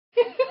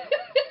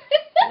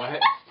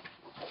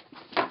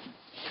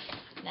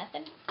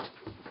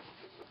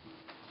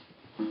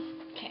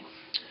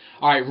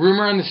Alright,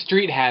 rumor on the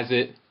street has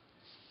it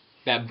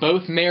that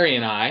both Mary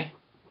and I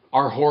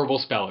are horrible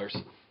spellers.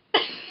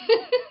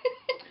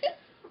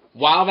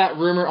 While that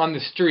rumor on the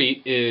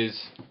street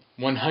is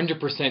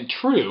 100%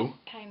 true,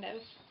 kind of,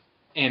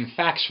 and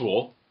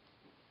factual,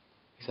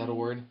 is that a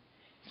word?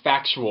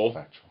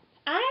 Factual.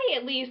 I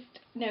at least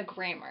know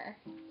grammar.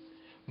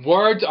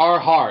 Words are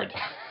hard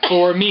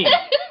for me.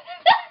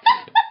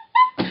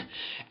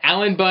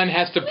 Alan Bunn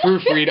has to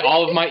proofread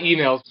all of my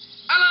emails.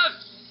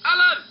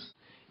 Alan!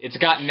 It's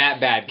gotten that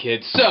bad,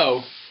 kids.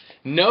 So,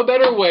 no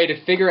better way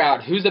to figure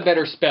out who's a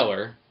better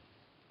speller,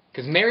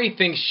 because Mary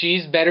thinks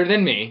she's better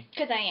than me.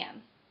 Because I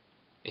am.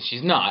 And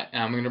she's not,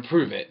 and I'm going to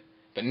prove it.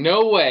 But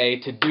no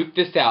way to duke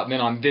this out than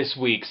on this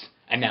week's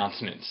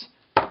announcements.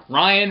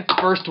 Ryan,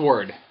 first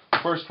word.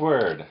 First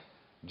word.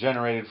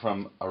 Generated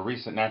from a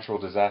recent natural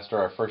disaster,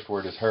 our first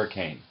word is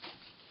hurricane.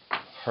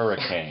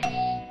 Hurricane.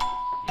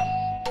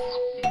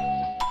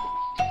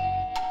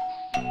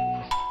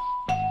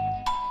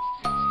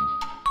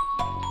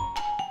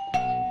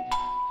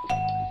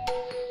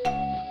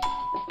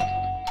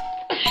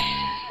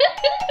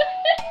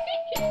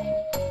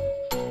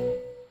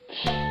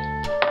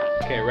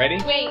 Okay, ready?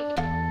 Wait.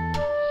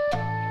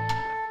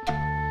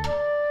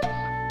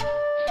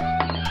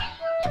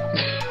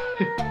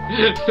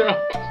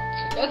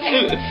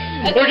 Okay.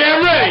 Okay,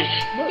 I'm ready.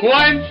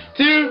 1,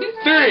 2,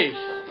 3.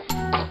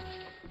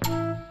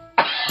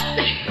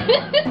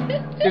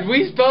 Did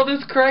we spell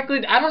this correctly?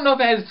 I don't know if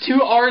it has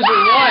 2 R's or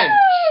 1.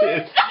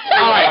 Shit.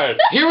 Alright,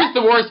 here was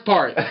the worst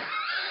part.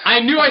 I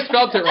knew I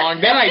spelled it wrong,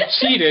 then I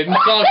cheated and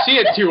saw she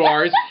had 2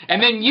 R's,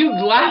 and then you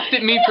laughed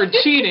at me for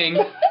cheating,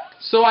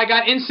 so I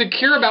got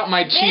insecure about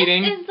my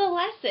cheating. This is the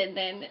lesson,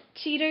 then.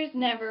 Cheaters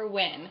never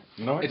win.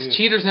 No, It's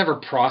cheaters never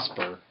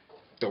prosper,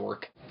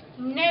 dork.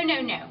 No, no,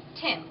 no.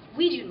 Tim,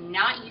 we do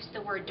not use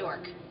the word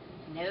dork.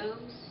 No,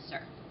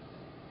 sir.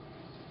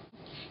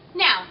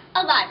 Now,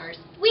 Alivers,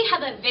 we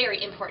have a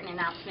very important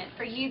announcement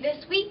for you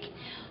this week.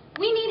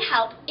 We need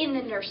help in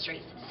the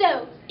nurseries.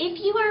 So, if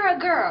you are a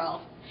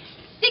girl,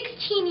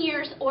 16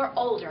 years or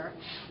older,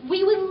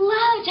 we would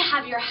love to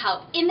have your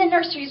help in the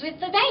nurseries with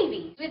the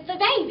babies,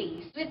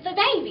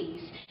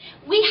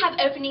 We have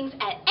openings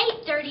at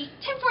 8:30,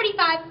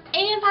 10:45,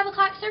 and 5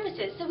 o'clock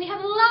services, so we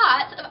have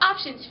lots of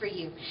options for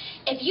you.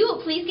 If you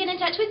will please get in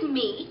touch with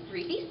me,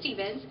 Ruthie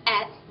Stevens,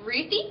 at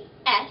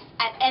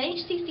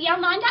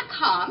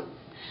ruthies@nhcconline.com,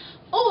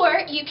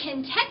 or you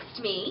can text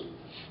me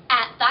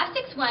at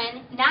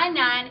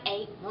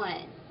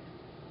 561-9981.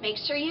 Make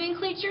sure you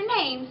include your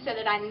name so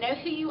that I know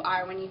who you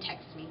are when you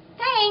text me.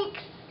 Thanks!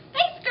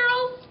 Thanks,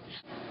 girls!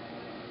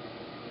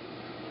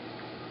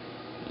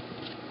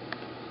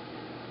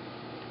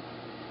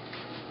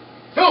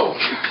 Oh,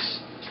 gosh.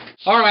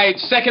 Alright,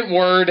 second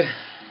word.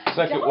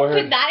 Second Don't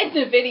word. put that in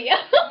the video.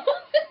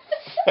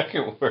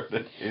 Second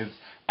word is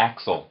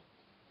axle.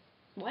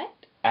 What?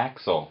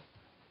 Axle.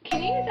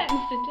 Can you use that in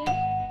a sentence?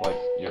 Like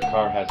your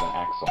car has an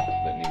axle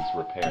that needs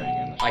repairing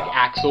in the Like shop.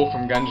 Axel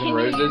from Guns Can N' you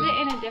Roses. use it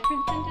in a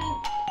different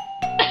sentence?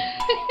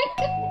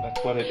 Well,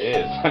 that's what it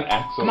is. An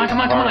axle Come on, is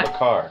come on, part come of on. a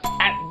car.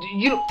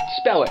 You don't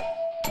spell it.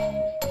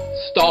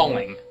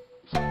 Stalling.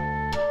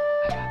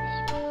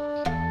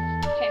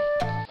 Okay.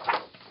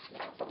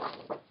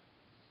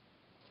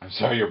 I'm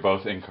sorry, you're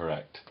both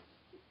incorrect.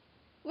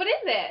 What is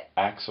it?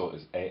 Axle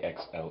is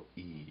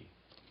A-X-L-E.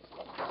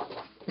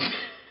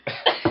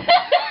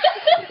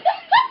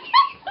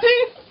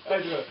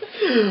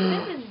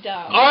 This is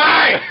dumb.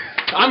 Alright!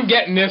 I'm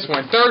getting this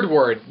one. Third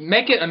word.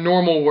 Make it a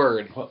normal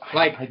word. Well,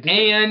 Like, I did-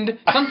 and,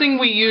 something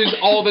we use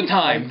all the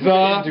time. The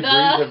The.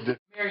 degrees of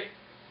Mary.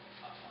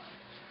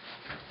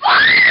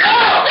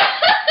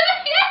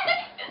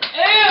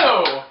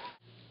 Ew!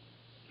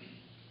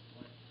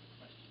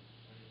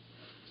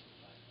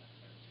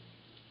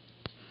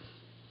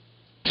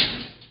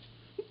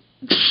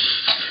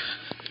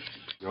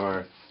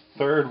 Your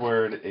third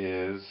word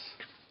is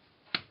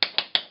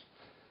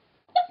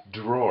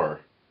drawer.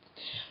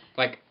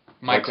 Like,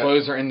 my Like a-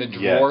 clothes are in the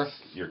drawer.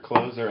 Yes, your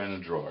clothes are in a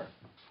drawer.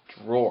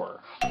 Drawer.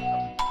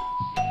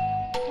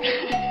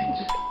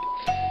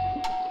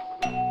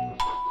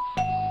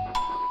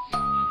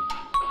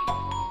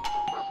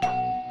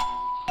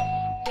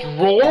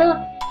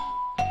 Drawer?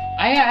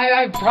 I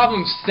have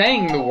problems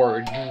saying the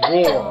word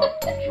drawer.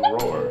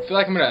 Drawer. I feel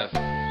like I'm gonna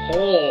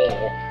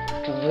hole.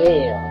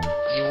 Drawer.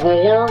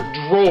 Drawer.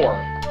 Drawer.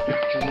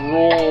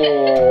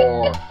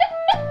 Drawer.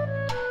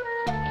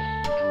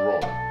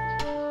 Drawer.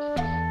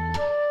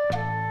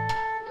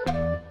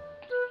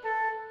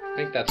 I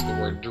think that's the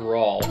word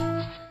drawl.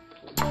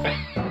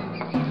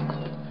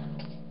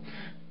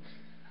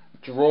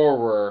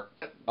 Drawer.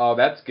 Oh,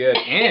 that's good.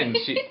 And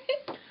she.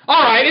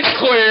 Alright, it's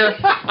clear.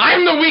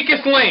 I'm the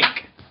weakest link.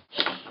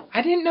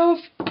 I didn't know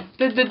if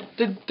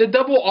the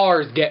double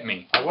R's get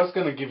me. I was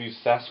going to give you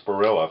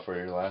sarsaparilla for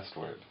your last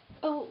word.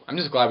 Oh. I'm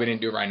just glad we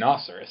didn't do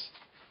rhinoceros.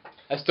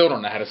 I still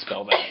don't know how to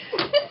spell that.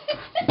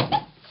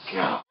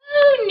 God.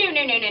 Oh, no,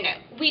 no, no, no, no.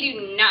 We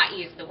do not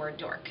use the word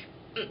dork.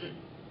 Mm-mm.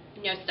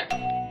 No, sir.